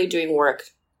who were really doing work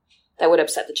that would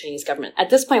upset the Chinese government.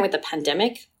 At this point with the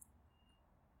pandemic,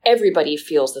 everybody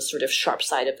feels the sort of sharp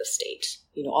side of the state.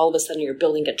 All of a sudden your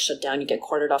building gets shut down, you get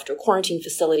quartered off to a quarantine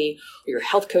facility, or your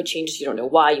health code changes, you don't know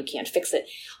why, you can't fix it.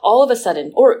 All of a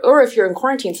sudden, or if you're in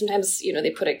quarantine, sometimes, they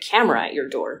put a camera at your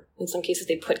door. In some cases,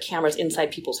 they put cameras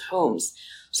inside people's homes.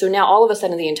 So now all of a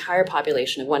sudden the entire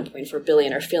population of 1.4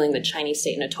 billion are feeling the Chinese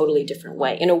state in a totally different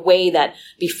way, in a way that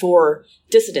before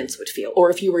dissidents would feel, or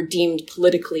if you were deemed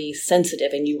politically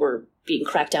sensitive and you were being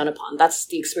cracked down upon, that's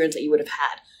the experience that you would have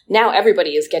had. Now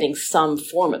everybody is getting some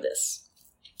form of this.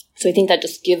 So I think that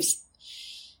just gives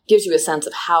you a sense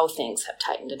of how things have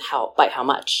tightened and by how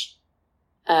much.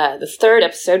 The third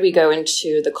episode, we go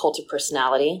into the cult of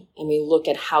personality, and we look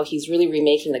at how he's really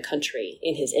remaking the country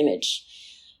in his image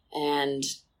and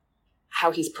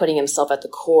how he's putting himself at the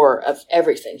core of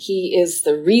everything. He is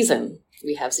the reason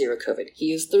we have zero COVID.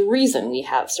 He is the reason we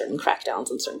have certain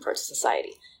crackdowns in certain parts of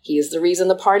society. He is the reason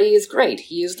the party is great.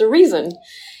 He is the reason,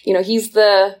 he's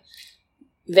the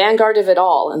vanguard of it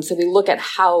all. And so we look at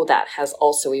how that has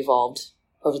also evolved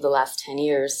over the last 10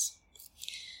 years.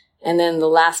 And then the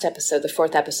last episode, the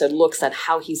fourth episode, looks at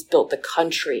how he's built the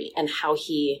country and how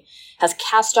he has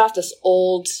cast off this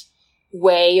old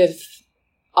way of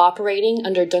operating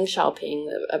under Deng Xiaoping,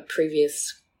 a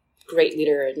previous great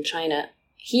leader in China.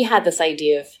 He had this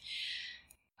idea of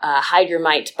hide your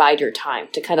might, bide your time,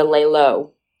 to kind of lay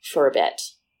low for a bit.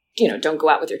 Don't go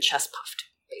out with your chest puffed,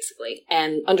 basically.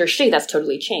 And under Xi, that's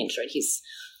totally changed, right? He's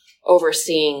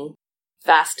overseeing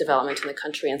vast development in the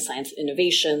country in science and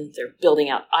innovation. They're building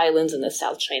out islands in the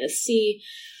South China Sea.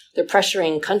 They're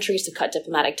pressuring countries to cut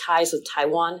diplomatic ties with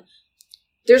Taiwan.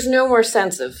 There's no more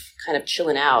sense of kind of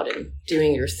chilling out and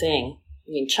doing your thing.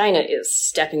 I mean, China is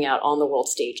stepping out on the world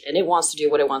stage, and it wants to do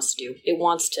what it wants to do. It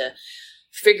wants to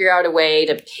figure out a way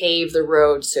to pave the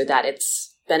road so that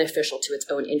it's beneficial to its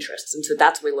own interests. And so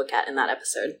that's what we look at in that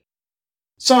episode.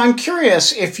 So I'm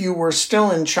curious, if you were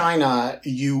still in China,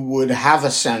 you would have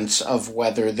a sense of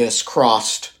whether this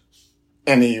crossed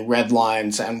any red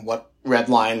lines and what red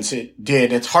lines it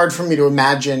did. It's hard for me to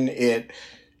imagine it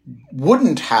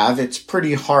wouldn't have. It's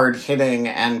pretty hard hitting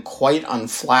and quite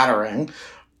unflattering.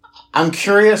 I'm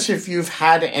curious if you've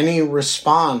had any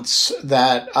response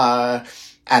that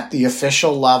at the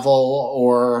official level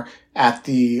or at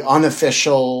the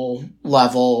unofficial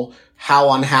level,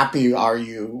 how unhappy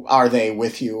are they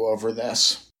with you over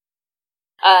this?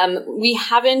 We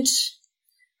haven't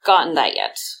gotten that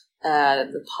yet.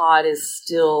 The pod is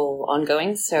still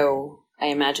ongoing, so I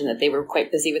imagine that they were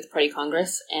quite busy with the Party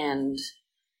Congress, and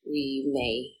we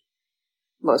may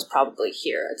most probably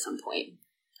hear at some point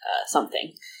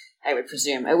something, I would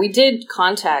presume. We did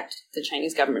contact the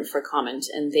Chinese government for comment,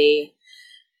 and they,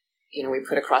 we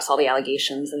put across all the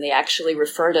allegations, and they actually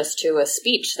referred us to a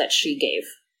speech that Xi gave,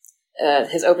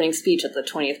 his opening speech at the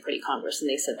 20th Party Congress, and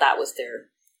they said that was their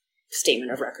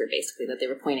statement of record, basically, that they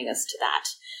were pointing us to that.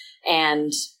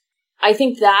 And I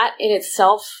think that in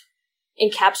itself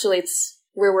encapsulates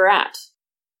where we're at.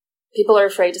 People are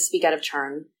afraid to speak out of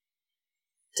turn.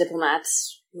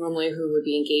 Diplomats, normally who would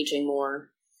be engaging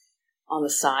more on the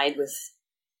side with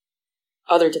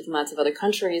other diplomats of other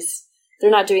countries, they're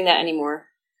not doing that anymore.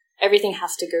 Everything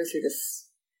has to go through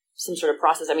some sort of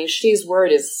process. I mean, Xi's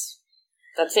word is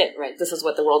that's it, right? This is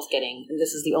what the world's getting, and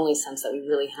this is the only sense that we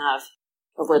really have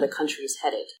of where the country is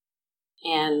headed.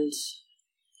 And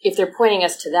if they're pointing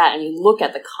us to that, and you look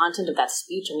at the content of that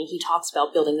speech, I mean, he talks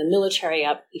about building the military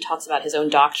up. He talks about his own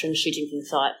doctrine, Xi Jinping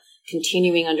thought,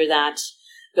 continuing under that,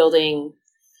 building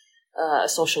a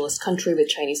socialist country with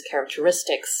Chinese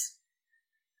characteristics.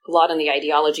 A lot on the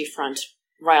ideology front,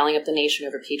 riling up the nation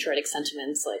over patriotic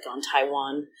sentiments, like on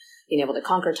Taiwan, being able to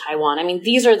conquer Taiwan. I mean,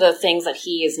 these are the things that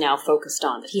he is now focused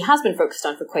on, that he has been focused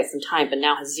on for quite some time, but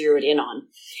now has zeroed in on.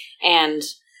 And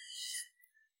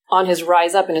on his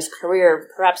rise up in his career,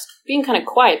 perhaps being kind of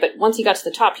quiet, but once he got to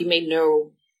the top, he made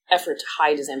no effort to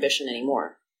hide his ambition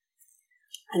anymore.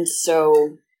 And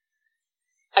so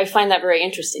I find that very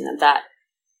interesting, that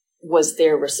was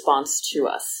their response to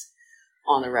us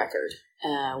on the record.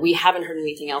 We haven't heard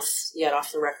anything else yet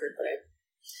off the record, but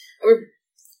I would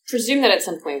presume that at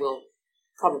some point we'll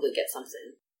probably get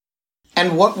something.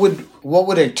 And what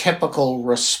would a typical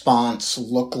response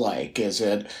look like? Is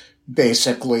it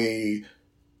basically,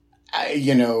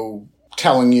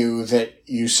 telling you that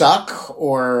you suck,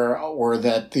 or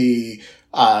that the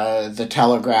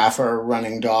Telegraph are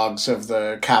running dogs of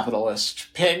the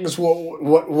capitalist pigs?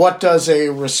 What does a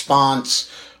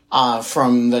response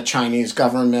from the Chinese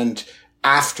government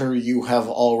after you have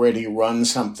already run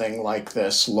something like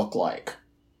this look like?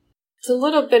 It's a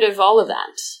little bit of all of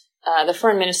that. The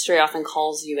foreign ministry often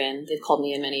calls you in. They've called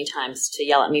me in many times to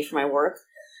yell at me for my work.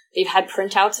 They've had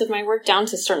printouts of my work down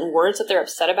to certain words that they're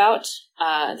upset about,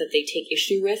 that they take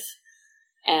issue with.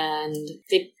 And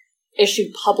they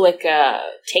issued public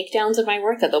takedowns of my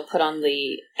work that they'll put on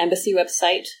the embassy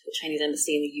website, the Chinese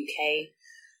embassy in the UK,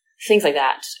 things like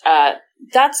that.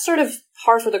 That's sort of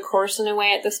par for the course in a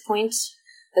way at this point,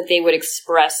 that they would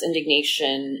express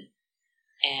indignation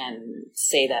and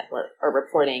say that our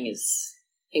reporting is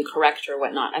incorrect or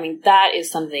whatnot. I mean, that is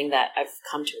something that I've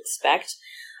come to expect.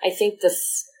 I think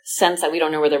this sense that we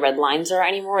don't know where the red lines are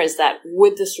anymore is that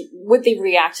would they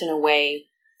react in a way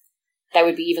that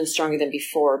would be even stronger than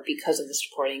before because of this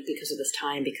reporting, because of this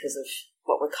time, because of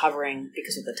what we're covering,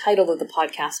 because of the title of the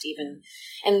podcast even.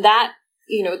 And that,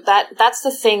 that's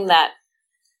the thing that,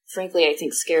 frankly, I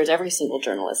think scares every single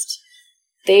journalist.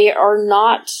 They are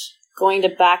not going to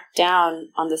back down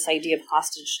on this idea of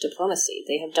hostage diplomacy.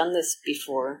 They have done this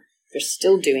before. They're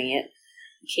still doing it.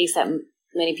 A case that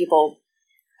many people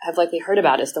have likely heard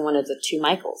about is the one of the two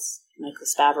Michaels, Michael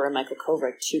Spavor and Michael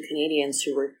Kovrig, two Canadians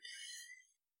who were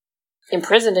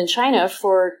imprisoned in China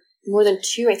for more than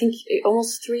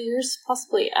almost 3 years,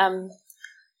 possibly,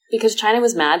 because China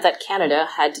was mad that Canada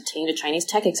had detained a Chinese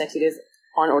tech executive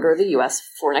on order of the U.S.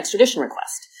 for an extradition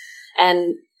request.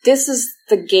 And this is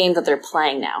the game that they're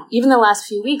playing now. Even the last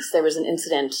few weeks, there was an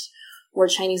incident where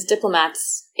Chinese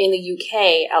diplomats in the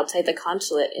UK outside the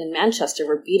consulate in Manchester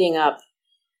were beating up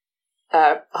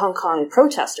Hong Kong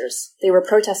protesters. They were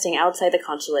protesting outside the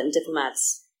consulate and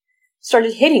diplomats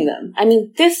started hitting them. I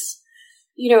mean, this,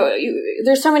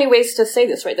 there's so many ways to say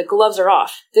this, right? The gloves are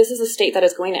off. This is a state that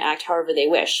is going to act however they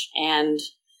wish. And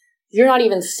you're not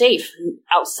even safe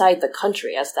outside the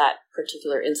country, as that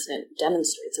particular incident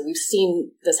demonstrates. And we've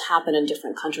seen this happen in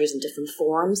different countries in different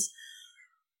forms.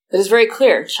 But it's very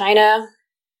clear. China,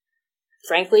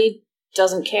 frankly,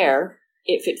 doesn't care.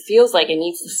 If it feels like it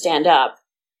needs to stand up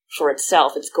for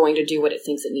itself, it's going to do what it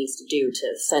thinks it needs to do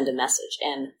to send a message.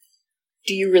 And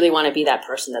do you really want to be that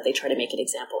person that they try to make an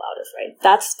example out of, right?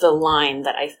 That's the line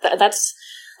that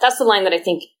that's the line that I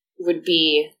think would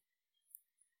be,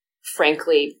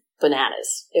 frankly,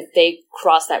 bananas. If they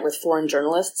cross that with foreign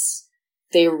journalists,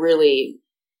 they really,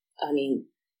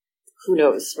 who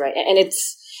knows, right? And it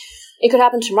could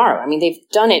happen tomorrow. I mean, they've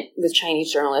done it with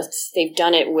Chinese journalists. They've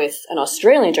done it with an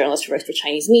Australian journalist who works for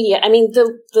Chinese media. I mean,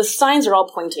 the signs are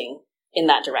all pointing in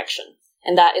that direction.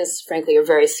 And that is, frankly, a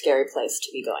very scary place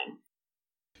to be going.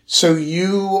 So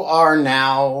you are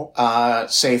now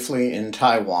safely in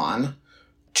Taiwan.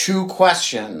 2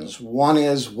 questions. One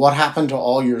is, what happened to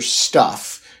all your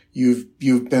stuff? You've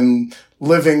been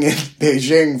living in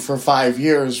Beijing for 5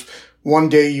 years. One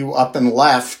day you up and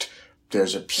left.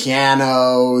 There's a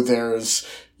piano. There's,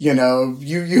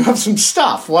 you have some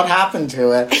stuff. What happened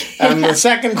to it? And the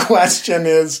second question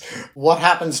is, what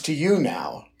happens to you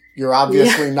now? You're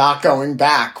obviously not going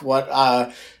back. What,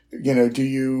 do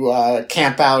you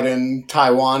camp out in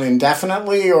Taiwan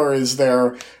indefinitely, or is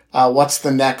there, what's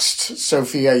the next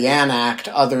Sophia Yan act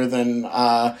other than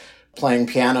playing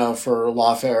piano for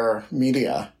Lawfare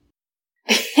Media?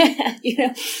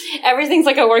 Everything's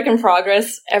like a work in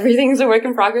progress. Everything's a work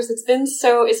in progress.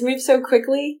 It's moved so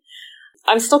quickly.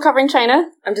 I'm still covering China.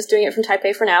 I'm just doing it from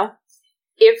Taipei for now.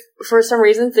 If for some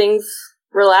reason things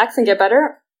relax and get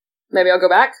better, maybe I'll go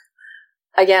back.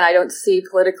 Again, I don't see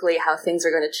politically how things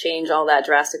are going to change all that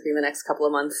drastically in the next couple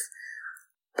of months.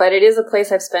 But it is a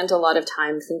place I've spent a lot of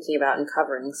time thinking about and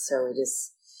covering, so it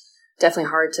is definitely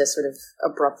hard to sort of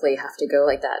abruptly have to go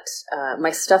like that.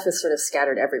 My stuff is sort of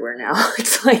scattered everywhere now.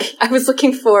 It's like, what was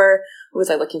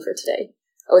I looking for today?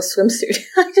 Oh, a swimsuit.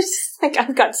 I just, like,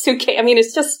 I've got suitcase. I mean,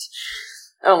 it's just,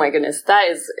 oh my goodness, that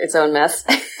is its own mess.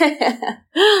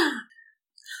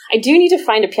 I do need to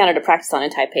find a piano to practice on in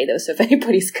Taipei, though, so if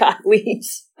anybody's got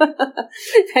leads,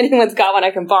 if anyone's got one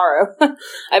I can borrow.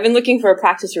 I've been looking for a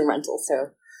practice room rental,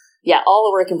 so yeah, all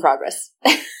a work in progress.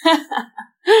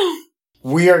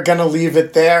 We are going to leave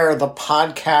it there. The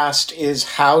podcast is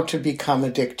How to Become a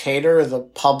Dictator. The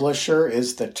publisher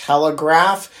is The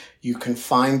Telegraph. You can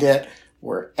find it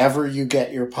wherever you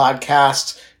get your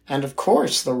podcasts. And of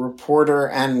course, the reporter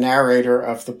and narrator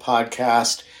of the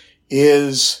podcast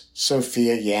is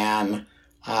Sophia Yan.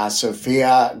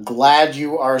 Sophia, glad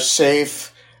you are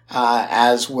safe,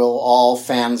 as will all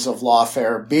fans of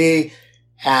Lawfare be.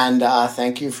 And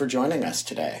thank you for joining us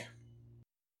today.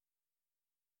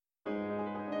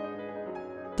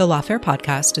 The Lawfare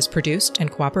podcast is produced in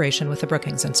cooperation with the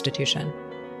Brookings Institution.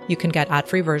 You can get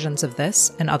ad-free versions of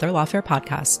this and other Lawfare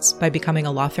podcasts by becoming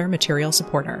a Lawfare material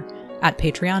supporter at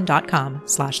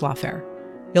patreon.com/lawfare.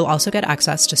 You'll also get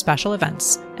access to special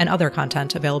events and other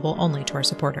content available only to our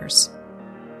supporters.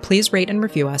 Please rate and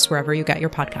review us wherever you get your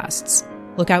podcasts.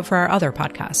 Look out for our other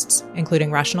podcasts, including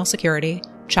Rational Security,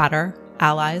 Chatter,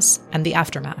 Allies, and The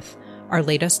Aftermath, our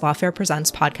latest Lawfare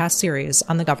Presents podcast series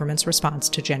on the government's response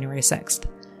to January 6th.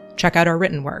 Check out our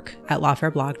written work at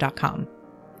lawfareblog.com.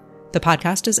 The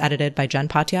podcast is edited by Jen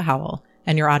Patia Howell,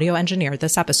 and your audio engineer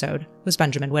this episode was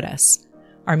Benjamin Wittes.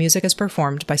 Our music is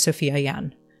performed by Sophia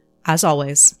Yan. As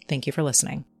always, thank you for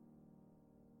listening.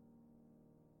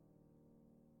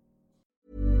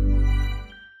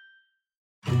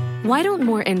 Why don't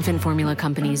more infant formula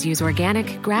companies use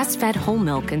organic, grass-fed whole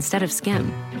milk instead of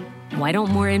skim? Why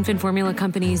don't more infant formula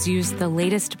companies use the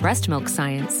latest breast milk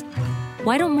science?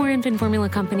 Why don't more infant formula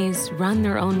companies run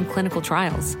their own clinical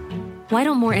trials? Why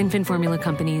don't more infant formula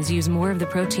companies use more of the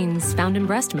proteins found in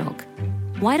breast milk?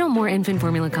 Why don't more infant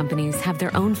formula companies have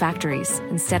their own factories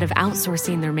instead of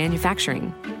outsourcing their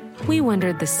manufacturing? We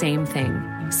wondered the same thing.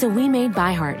 So we made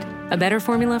ByHeart, a better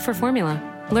formula for formula.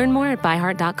 Learn more at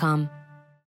byheart.com.